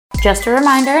Just a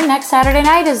reminder, next Saturday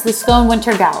night is the Scone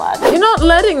Winter Gala. You're not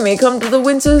letting me come to the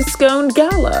Winter Scone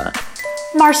Gala.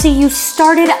 Marcy, you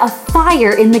started a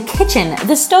fire in the kitchen.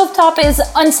 The stovetop is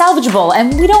unsalvageable,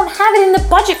 and we don't have it in the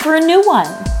budget for a new one.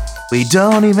 We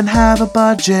don't even have a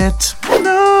budget.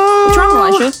 No! What's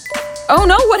wrong, Elisha? Oh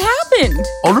no, what happened?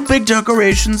 All the big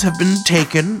decorations have been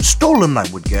taken, stolen, I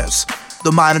would guess.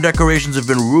 The minor decorations have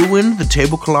been ruined, the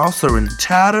tablecloths are in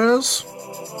tatters.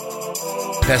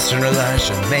 Pastor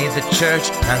Elijah made the church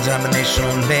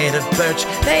non-denominational, made of birch.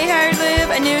 They hired Liv,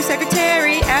 a new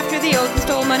secretary, after the old one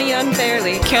stole money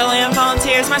unfairly. Killian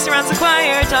volunteers, my surrounds the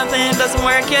choir. Jonathan doesn't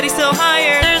work, yet he's still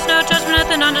hired. There's no judgment at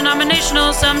the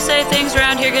non-denominational. Some say things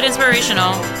around here get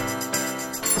inspirational.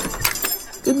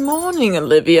 Good morning,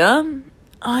 Olivia.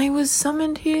 I was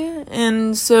summoned here,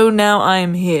 and so now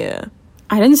I'm here.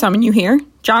 I didn't summon you here.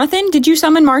 Jonathan, did you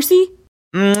summon Marcy?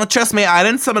 Trust me, I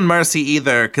didn't summon Marcy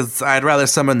either, because I'd rather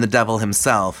summon the devil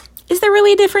himself. Is there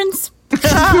really a difference?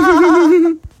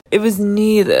 It was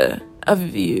neither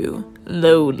of you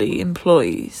lowly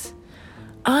employees.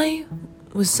 I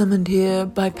was summoned here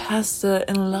by Pastor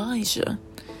and Elijah.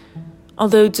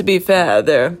 Although, to be fair,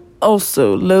 they're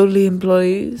also lowly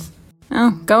employees.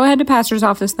 Oh, go ahead to pastor's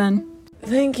office then.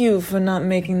 Thank you for not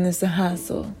making this a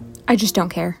hassle. I just don't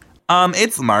care.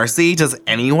 It's Marcy. Does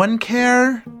anyone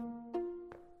care?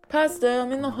 Pastor,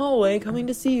 I'm in the hallway coming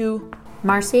to see you.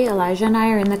 Marcy, Elijah, and I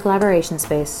are in the collaboration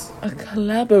space. A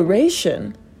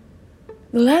collaboration?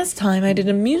 The last time I did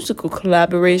a musical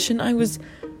collaboration, I was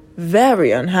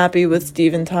very unhappy with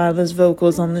Steven Tyler's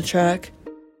vocals on the track.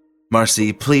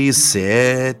 Marcy, please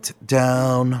sit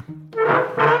down.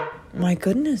 My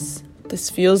goodness, this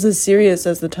feels as serious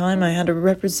as the time I had to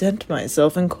represent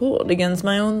myself in court against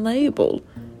my own label.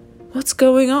 What's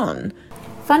going on?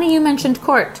 Funny you mentioned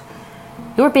court.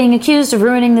 You're being accused of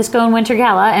ruining the Scone Winter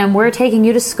Gala, and we're taking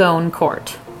you to Scone Court.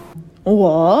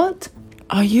 What?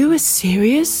 Are you as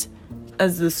serious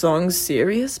as the song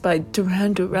Serious by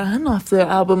Duran Duran off their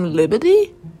album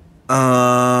Liberty?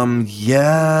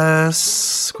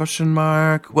 Yes, question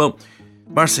mark. Well,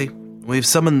 Marcy, we've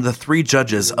summoned the 3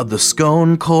 judges of the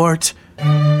Scone Court.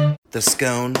 The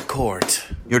Scone Court.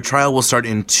 Your trial will start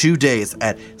in 2 days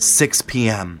at 6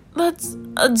 p.m. That's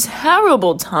a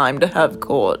terrible time to have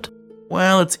court.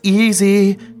 Well, it's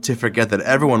easy to forget that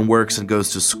everyone works and goes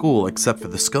to school except for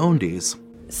the Scondies.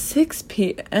 6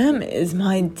 p.m. is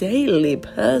my daily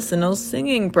personal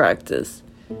singing practice.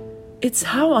 It's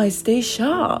how I stay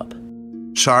sharp.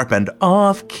 Sharp and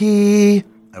off-key,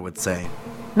 I would say.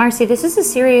 Marcy, this is a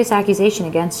serious accusation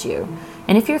against you.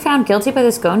 And if you're found guilty by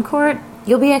the Scone Court,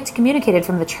 you'll be excommunicated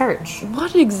from the church.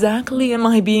 What exactly am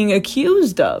I being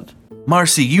accused of?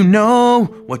 Marcy, you know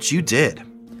what you did.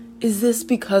 Is this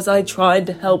because I tried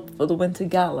to help for the Winter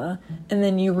Gala, and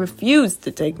then you refused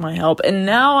to take my help, and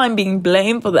now I'm being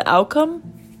blamed for the outcome?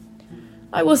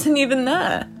 I wasn't even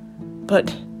there.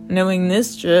 But knowing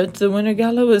this church, the Winter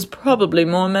Gala was probably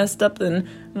more messed up than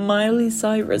Miley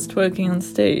Cyrus twerking on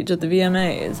stage at the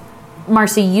VMAs.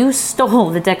 Marcy, you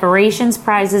stole the decorations,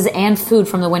 prizes, and food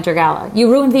from the Winter Gala. You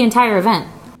ruined the entire event.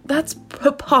 That's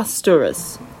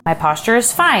preposterous. My posture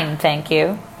is fine, thank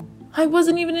you. I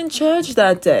wasn't even in church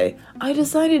that day. I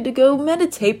decided to go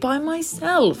meditate by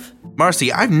myself.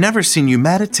 Marcy, I've never seen you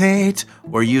meditate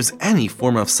or use any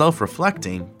form of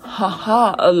self-reflecting.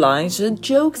 Haha, Elijah,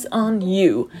 joke's on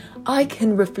you. I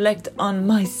can reflect on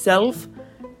myself.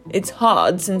 It's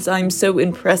hard since I'm so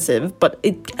impressive, but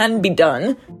it can be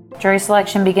done. Jury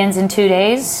selection begins in 2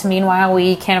 days. Meanwhile,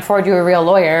 we can't afford you a real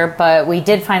lawyer, but we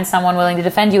did find someone willing to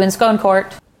defend you in Scone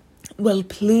Court. Well,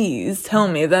 please tell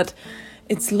me that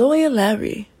it's Lawyer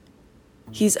Larry.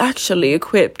 He's actually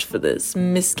equipped for this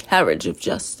miscarriage of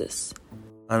justice.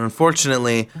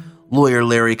 Unfortunately, Lawyer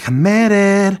Larry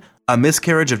committed a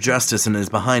miscarriage of justice and is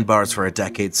behind bars for a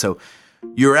decade, so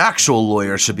your actual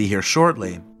lawyer should be here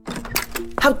shortly.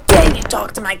 How dare you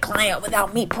talk to my client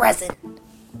without me present?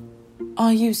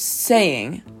 Are you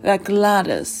saying that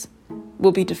Gladys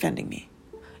will be defending me?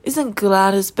 Isn't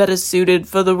Gladys better suited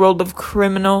for the role of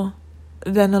criminal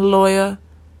than a lawyer?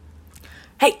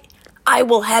 Hey, I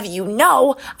will have you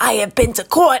know I have been to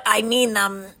court. I've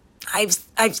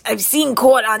seen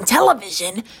court on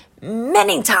television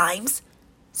many times,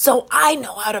 so I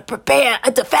know how to prepare a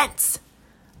defense.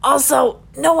 Also,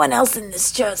 no one else in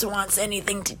this church wants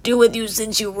anything to do with you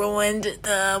since you ruined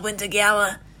the Winter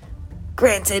Gala.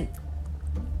 Granted,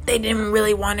 they didn't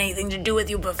really want anything to do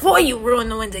with you before you ruined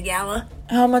the Winter Gala.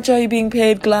 How much are you being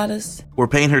paid, Gladys? We're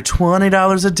paying her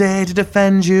 $20 a day to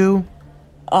defend you.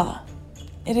 Ah,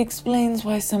 it explains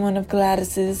why someone of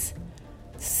Gladys's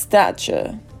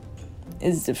stature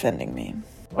is defending me.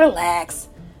 Relax.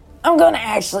 I'm gonna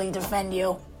actually defend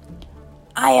you.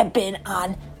 I have been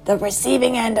on the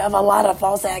receiving end of a lot of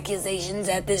false accusations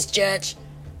at this church.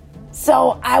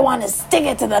 So I want to stick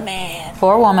it to the man.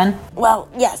 Poor woman. Well,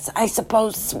 yes, I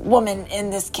suppose woman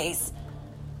in this case.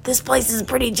 This place is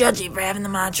pretty judgy for having the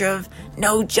mantra of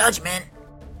no judgment.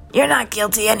 You're not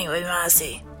guilty anyway,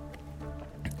 Marcy.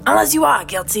 Unless you are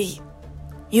guilty.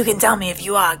 You can tell me if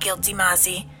you are guilty,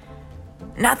 Marcy.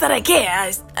 Not that I care,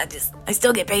 I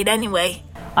still get paid anyway.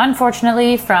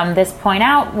 Unfortunately, from this point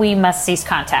out, we must cease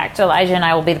contact. Elijah and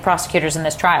I will be the prosecutors in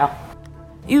this trial.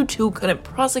 You two couldn't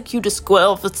prosecute a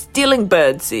squirrel for stealing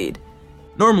birdseed.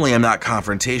 Normally I'm not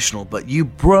confrontational, but you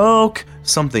broke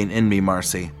something in me,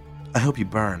 Marcy. I hope you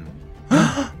burn.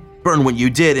 Burn what you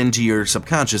did into your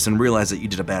subconscious and realize that you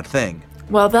did a bad thing.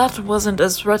 Well, that wasn't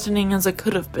as threatening as it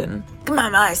could have been. Come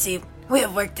on, Marcy. We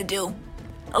have work to do.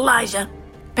 Elijah,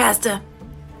 Pastor,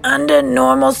 under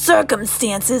normal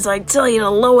circumstances, I tell you to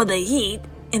lower the heat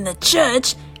in the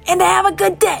church and to have a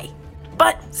good day.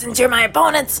 But since you're my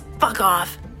opponents, fuck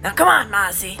off. Now come on,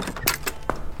 Marcy.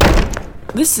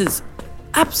 This is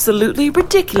absolutely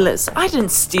ridiculous. I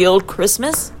didn't steal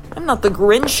Christmas. I'm not the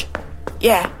Grinch.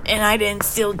 Yeah, and I didn't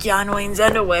steal John Wayne's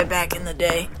underwear back in the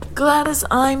day. Gladys,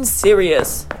 I'm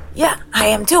serious. Yeah, I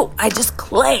am too. I just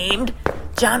claimed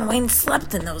John Wayne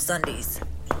slept in those undies.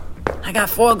 I got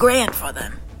 $4,000 for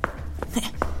them.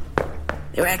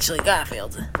 They were actually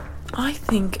Garfield's. I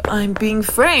think I'm being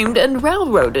framed and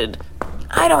railroaded.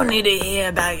 I don't need to hear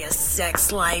about your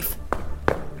sex life.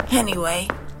 Anyway,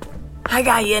 I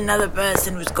got you another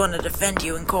person who's going to defend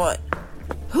you in court.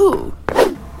 Who?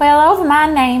 Well, over my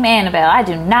name, Annabelle, I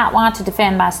do not want to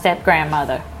defend my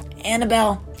step-grandmother.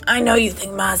 Annabelle, I know you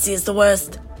think Marcy is the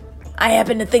worst. I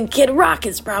happen to think Kid Rock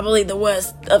is probably the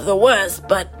worst of the worst,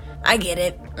 but I get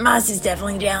it. Marcy's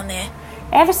definitely down there.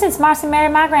 Ever since Marcy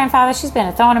married my grandfather, she's been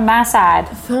a thorn in my side.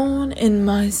 Thorn in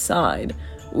My Side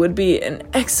would be an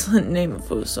excellent name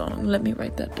for a song. Let me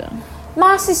write that down.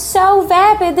 Marcy's so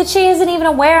vapid that she isn't even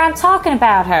aware I'm talking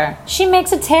about her. She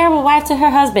makes a terrible wife to her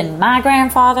husband, my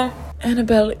grandfather.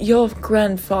 Annabelle, your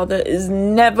grandfather is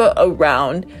never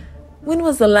around. When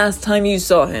was the last time you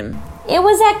saw him? It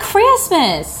was at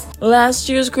Christmas. Last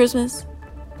year's Christmas?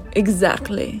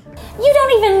 Exactly. You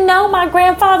don't even know my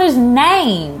grandfather's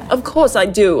name. Of course I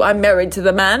do. I'm married to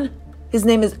the man. His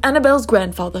name is Annabelle's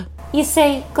grandfather. You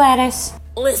see, Gladys,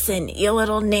 Listen, you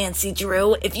little Nancy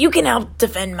Drew, if you can help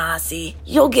defend Marcy,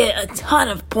 you'll get a ton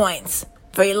of points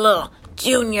for your little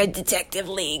junior detective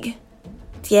league.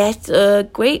 That's a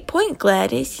great point,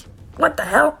 Gladys. What the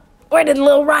hell? Where did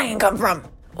Lil Ryan come from?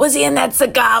 Was he in that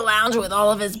cigar lounge with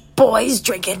all of his boys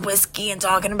drinking whiskey and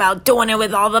talking about doing it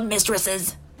with all the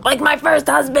mistresses? Like my first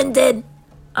husband did?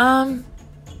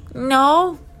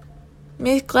 No.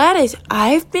 Miss Gladys,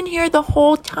 I've been here the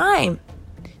whole time.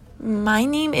 My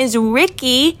name is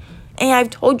Ricky, and I've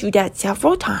told you that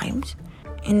several times.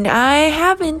 And I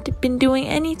haven't been doing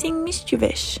anything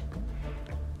mischievous.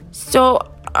 So,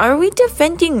 are we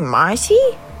defending Marcy?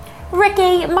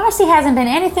 Ricky, Marcy hasn't been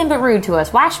anything but rude to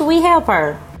us. Why should we help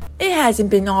her? It hasn't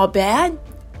been all bad.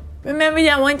 Remember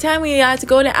that one time we had to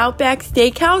go to Outback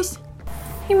Steakhouse?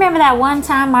 You remember that one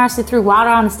time Marcy threw water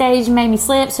on the stage and made me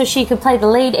slip so she could play the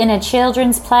lead in a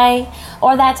children's play?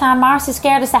 Or that time Marcy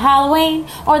scared us at Halloween?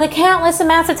 Or the countless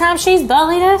amounts of times she's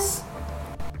bullied us?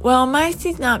 Well,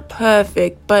 Marcy's not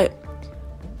perfect, but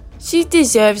she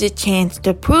deserves a chance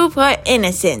to prove her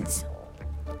innocence.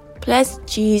 Plus,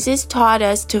 Jesus taught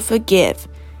us to forgive.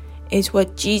 Is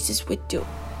what Jesus would do.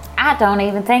 I don't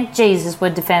even think Jesus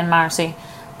would defend Marcy.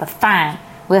 But fine,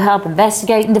 we'll help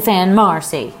investigate and defend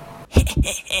Marcy.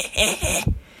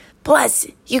 Plus,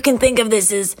 you can think of this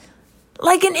as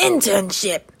like an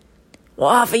internship. We'll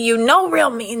offer you no real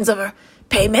means of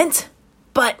payment,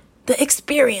 but the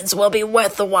experience will be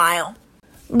worth the while.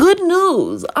 Good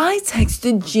news! I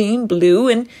texted Jean Blue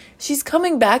and she's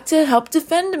coming back to help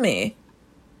defend me.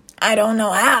 I don't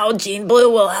know how Jean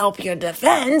Blue will help your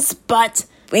defense, but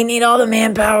we need all the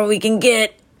manpower we can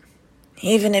get.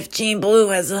 Even if Jean Blue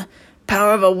has the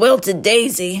power of a wilted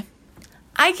daisy.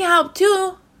 I can help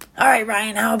too. Alright,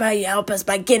 Ryan, how about you help us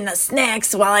by getting us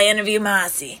snacks while I interview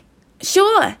Marcy?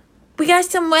 Sure. We got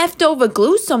some leftover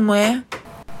glue somewhere.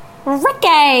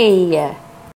 Ricky!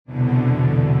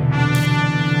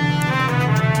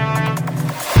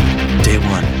 Day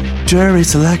 1. Jury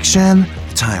selection.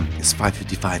 The time is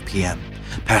 5:55 p.m.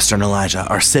 Pastor and Elijah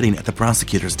are sitting at the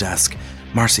prosecutor's desk.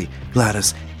 Marcy,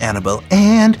 Gladys, Annabelle,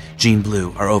 and Jean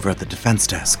Blue are over at the defense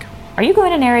desk. Are you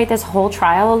going to narrate this whole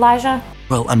trial, Elijah?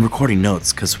 Well, I'm recording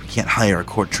notes because we can't hire a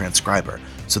court transcriber,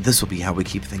 so this will be how we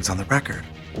keep things on the record.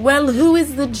 Well, who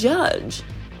is the judge?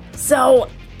 So,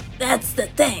 That's the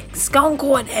thing. Scone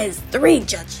Court has 3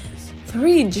 judges.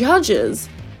 3 judges?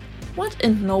 What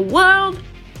in the world?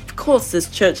 Of course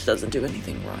this church doesn't do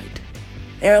anything right.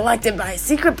 They're elected by a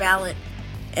secret ballot,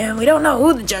 and we don't know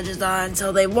who the judges are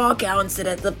until they walk out and sit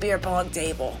at the beer pong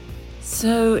table.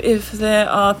 So if there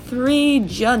are 3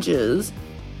 judges,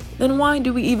 then why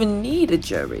do we even need a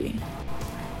jury?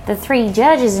 The 3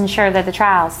 judges ensure that the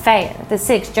trial is fair. The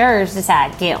 6 jurors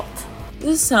decide guilt.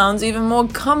 This sounds even more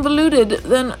convoluted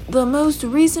than the most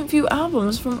recent few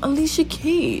albums from Alicia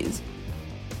Keys.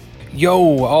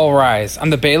 Yo, all rise. I'm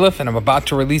the bailiff and I'm about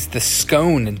to release the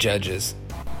Scone judges.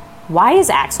 Why is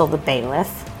Axel the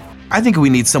bailiff? I think we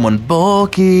need someone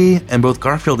bulky, and both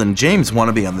Garfield and James want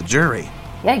to be on the jury.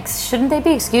 Yikes, shouldn't they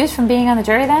be excused from being on the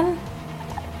jury then?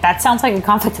 That sounds like a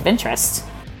conflict of interest.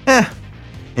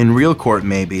 In real court,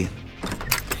 maybe.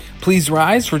 Please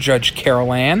rise for Judge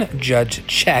Carol Ann, Judge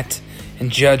Chet, and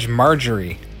Judge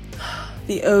Marjorie.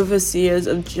 The overseers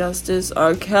of justice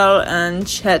are Cal and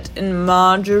Chet and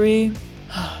Marjorie.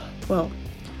 Well,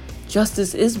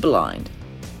 justice is blind,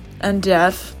 and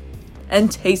deaf,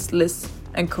 and tasteless,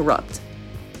 and corrupt.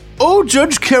 Oh,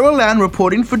 Judge Carol Ann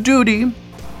reporting for duty.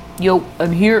 Yo,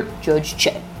 I'm here, Judge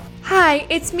Chet. Hi,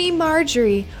 it's me,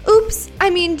 Marjorie.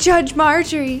 Judge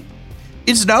Marjorie.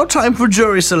 It's now time for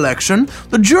jury selection.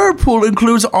 The juror pool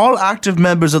includes all active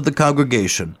members of the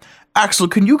congregation. Axel,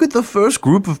 can you get the first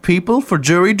group of people for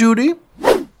jury duty?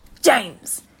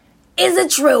 James, is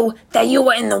it true that you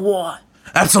were in the war?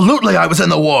 Absolutely, I was in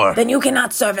the war. Then you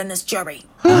cannot serve in this jury.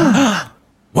 Why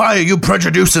are you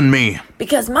prejudicing me?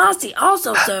 Because Marcy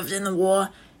also served in the war,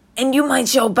 and you might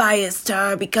show bias to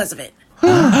her because of it.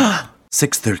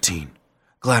 613.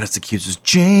 Gladys accuses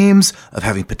James of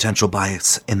having potential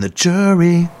bias in the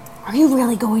jury. Are you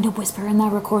really going to whisper in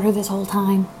that recorder this whole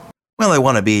time? Well, I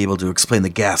want to be able to explain the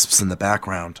gasps in the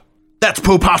background. That's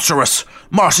preposterous!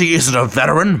 Marcy isn't a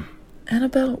veteran!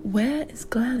 Annabelle, where is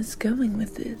Gladys going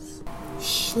with this?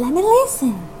 Shh, let me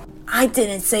listen. I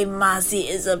didn't say Marcy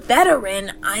is a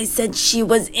veteran. I said she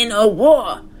was in a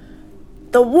war.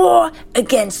 The war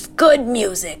against good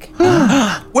music.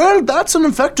 Well, that's an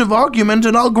effective argument,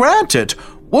 and I'll grant it.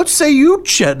 What say you,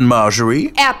 Chet and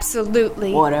Marjorie?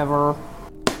 Absolutely. Whatever.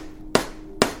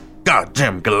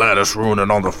 Goddamn Gladys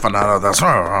ruining all the fun out of this.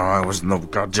 I was in the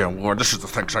goddamn war. This is the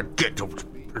things I get.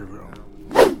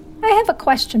 I have a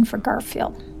question for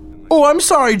Garfield. Oh, I'm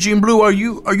sorry, Jean Blue. Are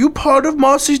you part of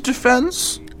Marcy's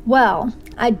defense? Well,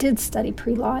 I did study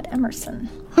pre-law at Emerson.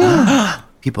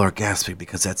 People are gasping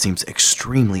because that seems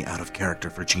extremely out of character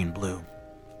for Jean Blue.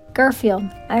 Garfield,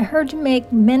 I heard you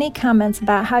make many comments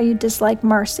about how you dislike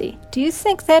Marcy. Do you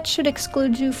think that should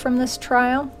exclude you from this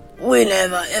trial? We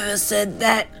never ever said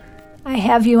that. I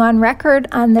have you on record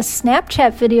on this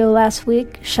Snapchat video last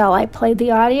week. Shall I play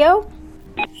the audio?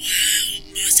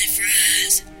 Marcy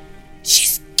fries.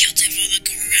 She's guilty for the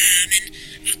crime, and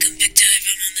I'll convict her if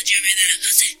I'm on the jury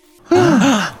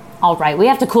that hussy. All right, we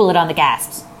have to cool it on the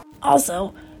gasps.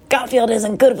 Also, Garfield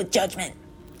isn't good with judgment.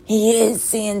 He is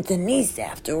seeing Denise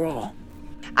after all.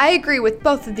 I agree with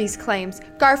both of these claims.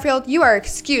 Garfield, you are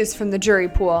excused from the jury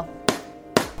pool.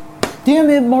 Damn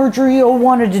it, Marjorie, I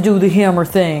wanted to do the hammer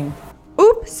thing.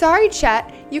 Oops, sorry,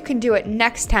 Chet. You can do it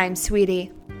next time,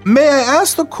 sweetie. May I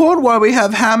ask the court why we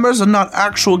have hammers and not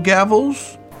actual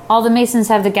gavels? All the Masons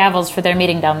have the gavels for their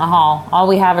meeting down the hall. All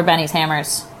we have are Benny's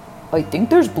hammers. I think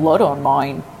there's blood on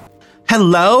mine.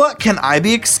 Hello? Can I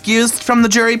be excused from the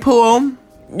jury pool?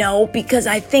 No, because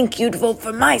I think you'd vote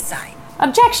for my side.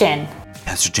 Objection.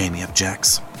 Pastor Jamie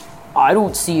objects. I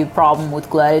don't see a problem with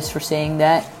Gladys for saying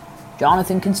that.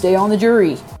 Jonathan can stay on the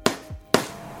jury.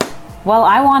 Well,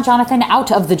 I want Jonathan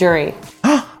out of the jury.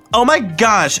 Oh my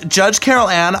gosh, Judge Carol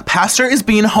Ann, Pastor is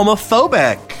being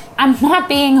homophobic. I'm not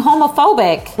being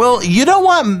homophobic. Well, you don't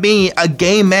want me, a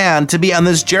gay man, to be on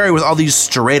this jury with all these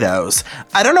straightos.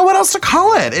 I don't know what else to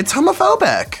call it. It's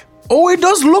homophobic. Oh, it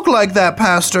does look like that,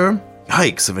 Pastor.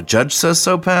 Yikes, if a judge says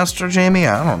so, Pastor Jamie,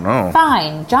 I don't know.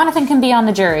 Fine, Jonathan can be on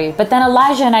the jury, but then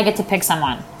Elijah and I get to pick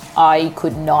someone. I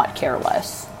could not care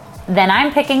less. Then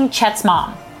I'm picking Chet's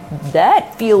mom.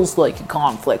 That feels like a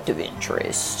conflict of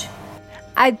interest.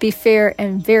 I'd be fair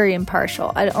and very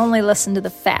impartial. I'd only listen to the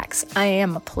facts. I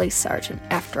am a police sergeant,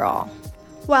 after all.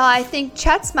 Well, I think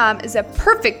Chet's mom is a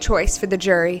perfect choice for the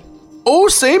jury. Oh,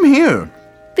 same here.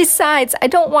 Besides, I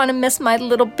don't want to miss my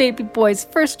little baby boy's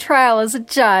first trial as a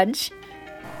judge.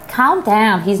 Calm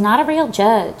down, he's not a real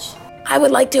judge. I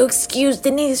would like to excuse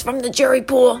Denise from the jury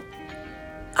pool.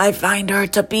 I find her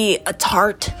to be a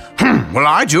tart. Well,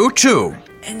 I do too.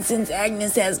 And since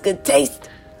Agnes has good taste,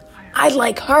 I'd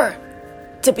like her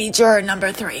to be juror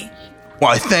number 3.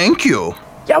 Why, thank you.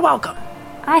 You're welcome.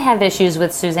 I have issues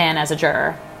with Suzanne as a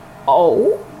juror.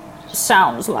 Oh,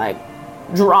 sounds like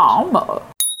drama.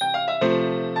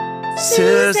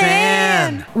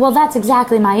 Suzanne! Well, that's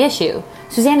exactly my issue.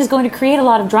 Suzanne is going to create a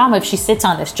lot of drama if she sits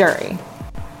on this jury.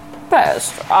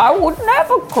 Pastor, I would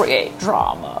never create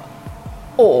drama.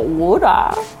 Or would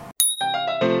I?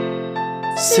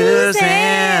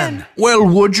 Suzanne! Well,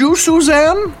 would you,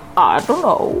 Suzanne? I don't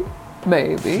know.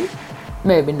 Maybe.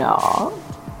 Maybe not.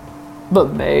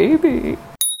 But maybe.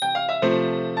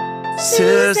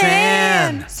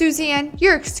 Suzanne! Suzanne,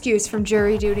 you're excused from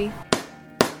jury duty.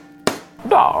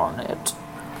 Darn it.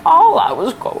 All I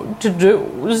was going to do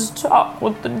was talk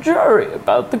with the jury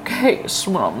about the case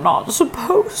when I'm not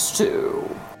supposed to.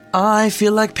 I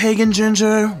feel like Pagan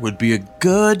Ginger would be a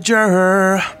good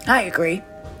juror. I agree.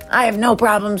 I have no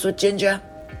problems with Ginger.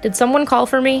 Did someone call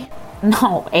for me?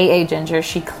 No, AA Ginger.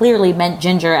 She clearly meant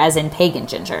Ginger as in Pagan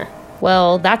Ginger.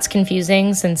 Well, that's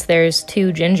confusing since there's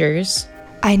 2 Gingers.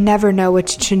 I never know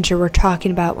which Ginger we're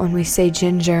talking about when we say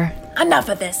Ginger. Enough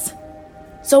of this.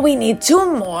 So we need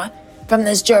 2 more from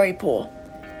this jury pool.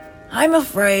 I'm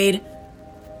afraid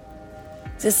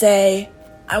to say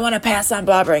I want to pass on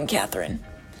Barbara and Catherine.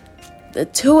 The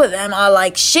 2 of them are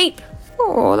like sheep.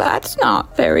 Oh, that's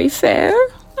not very fair.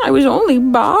 I was only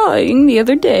bawling the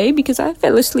other day because I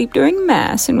fell asleep during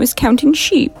Mass and was counting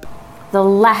sheep. The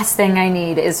last thing I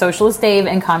need is Socialist Dave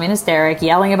and Communist Eric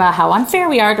yelling about how unfair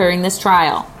we are during this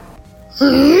trial.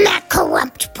 That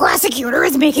corrupt prosecutor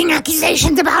is making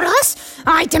accusations about us.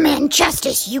 I demand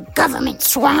justice, you government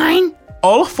swine.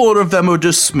 All 4 of them were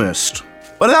dismissed.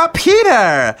 What about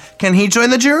Peter? Can he join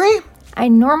the jury? I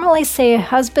normally say a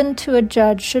husband to a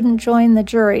judge shouldn't join the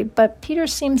jury, but Peter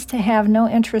seems to have no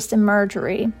interest in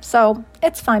Marjorie, so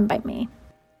it's fine by me.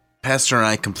 Pastor and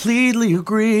I completely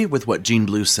agree with what Jean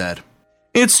Blue said.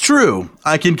 It's true.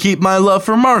 I can keep my love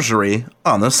for Marjorie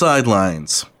on the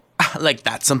sidelines. Like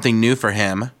that's something new for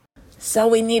him. So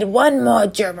we need 1 more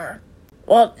juror.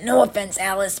 Well, no offense,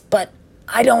 Alice, but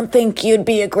I don't think you'd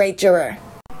be a great juror.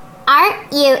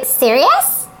 Aren't you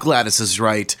serious? Gladys is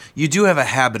right. You do have a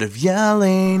habit of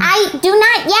yelling. I do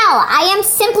not yell. I am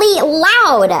simply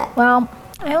loud. Well,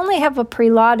 I only have a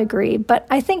pre-law degree, but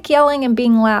I think yelling and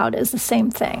being loud is the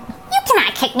same thing. You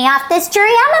cannot kick me off this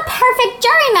jury. I'm a perfect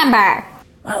jury member.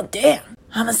 Well, damn.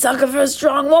 I'm a sucker for a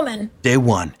strong woman. Day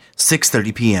 1,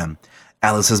 6:30 p.m.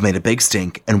 Alice has made a big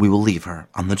stink, and we will leave her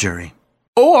on the jury.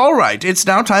 Oh, all right. It's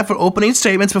now time for opening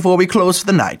statements before we close for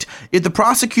the night. If the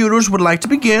prosecutors would like to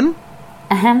begin.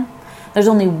 There's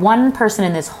only one person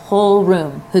in this whole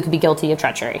room who could be guilty of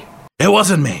treachery. It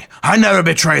wasn't me. I never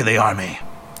betray the army.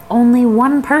 Only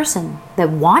one person that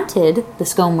wanted the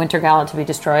Scone Winter Gala to be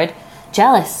destroyed,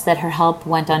 jealous that her help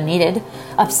went unneeded,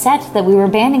 upset that we were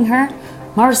banning her.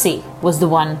 Marcy was the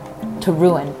one to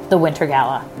ruin the Winter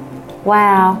Gala.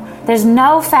 Wow, there's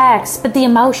no facts, but the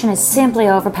emotion is simply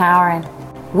overpowering.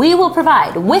 We will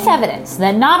provide with evidence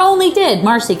that not only did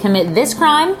Marcy commit this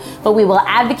crime, but we will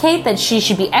advocate that she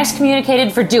should be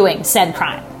excommunicated for doing said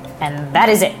crime. And that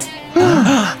is it.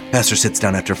 Pastor sits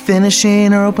down after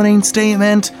finishing her opening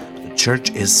statement. The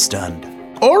church is stunned.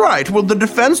 All right, will the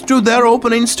defense do their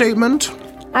opening statement?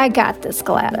 I got this,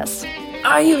 Gladys.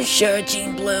 Are you sure,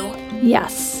 Jean Blue?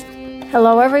 Yes.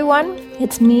 Hello, everyone.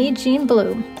 It's me, Jean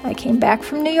Blue. I came back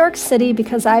from New York City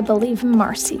because I believe in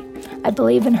Marcy. I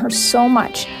believe in her so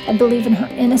much. I believe in her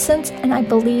innocence, and I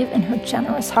believe in her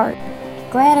generous heart.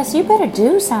 Gladys, you better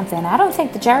do something. I don't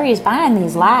think the jury is buying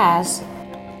these lies.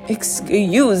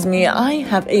 Excuse me, I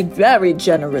have a very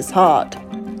generous heart.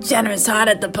 Generous heart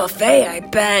at the buffet, I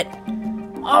bet.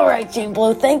 All right, Jean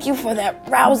Blue, thank you for that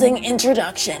rousing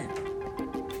introduction.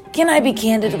 Can I be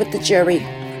candid with the jury?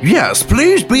 Yes,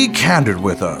 please be candid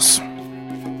with us.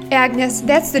 Agnes,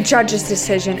 that's the judge's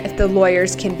decision if the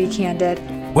lawyers can be candid.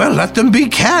 Well, let them be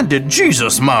candid.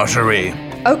 Jesus, Marjorie.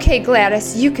 Okay,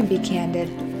 Gladys, you can be candid.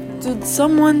 Did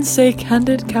someone say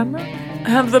candid camera?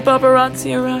 Have the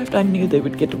paparazzi arrived? I knew they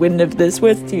would get wind of this.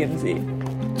 Where's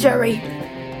TMZ? Jury,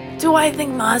 do I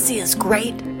think Marcy is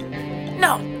great?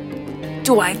 No.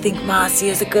 Do I think Marcy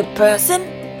is a good person?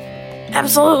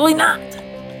 Absolutely not.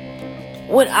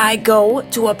 Would I go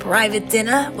to a private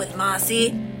dinner with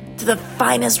Marcy to the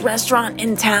finest restaurant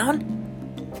in town?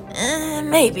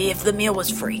 Maybe if the meal was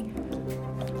free.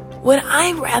 Would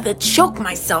I rather choke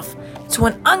myself to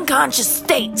an unconscious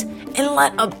state and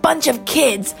let a bunch of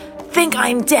kids think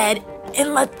I'm dead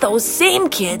and let those same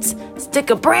kids stick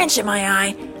a branch in my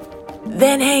eye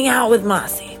than hang out with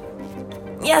Marcy?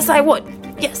 Yes, I would.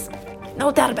 Yes,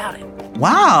 no doubt about it.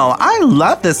 Wow, I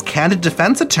love this candid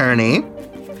defense attorney.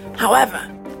 However,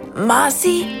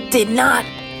 Marcy did not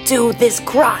do this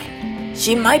crime.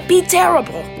 She might be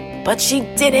terrible, but she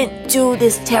didn't do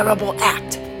this terrible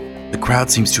act. The crowd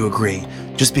seems to agree.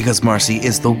 Just because Marcy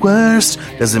is the worst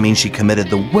doesn't mean she committed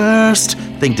the worst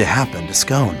thing to happen to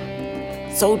Scone.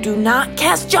 So do not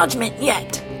cast judgment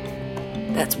yet.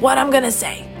 That's what I'm gonna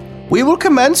say. We will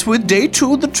commence with day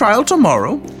 2 of the trial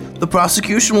tomorrow. The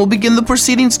prosecution will begin the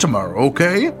proceedings tomorrow,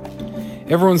 okay?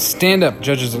 Everyone stand up.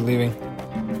 Judges are leaving.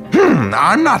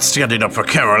 I'm not standing up for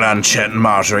Carol Ann, Chet, and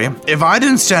Marjorie. If I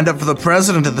didn't stand up for the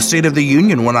President of the State of the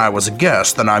Union when I was a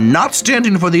guest, then I'm not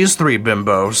standing for these 3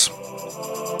 bimbos.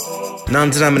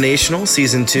 Non-Denominational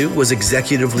Season 2 was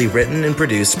executively written and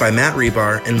produced by Matt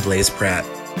Rebar and Blaze Pratt.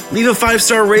 Leave a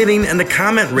 5-star rating and a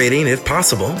comment rating if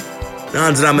possible.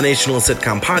 Non-Denominational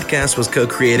Sitcom Podcast was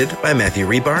co-created by Matthew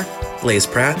Rebar, Blaze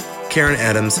Pratt, Karen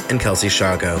Adams, and Kelsey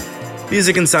Shago.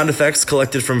 Music and sound effects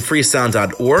collected from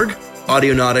freesound.org,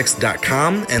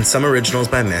 audionautics.com, and some originals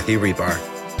by Matthew Rebar.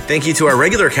 Thank you to our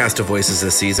regular cast of voices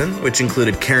this season, which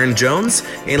included Karen Jones,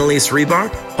 Annalise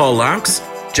Rebar, Paul Laux,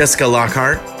 Jessica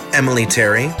Lockhart, Emily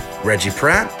Terry, Reggie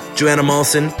Pratt, Joanna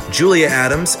Molson, Julia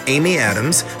Adams, Amy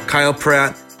Adams, Kyle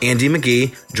Pratt, Andy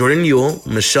McGee, Jordan Yule,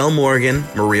 Michelle Morgan,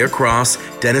 Maria Cross,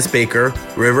 Dennis Baker,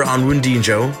 River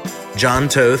Onwundinjo, John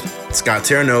Toth, Scott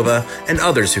Terranova, and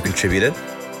others who contributed.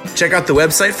 Check out the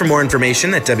website for more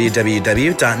information at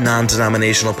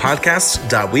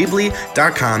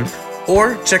www.nondenominationalpodcasts.weebly.com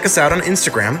or check us out on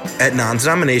Instagram at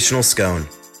nondenominationalscone.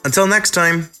 Until next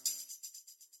time.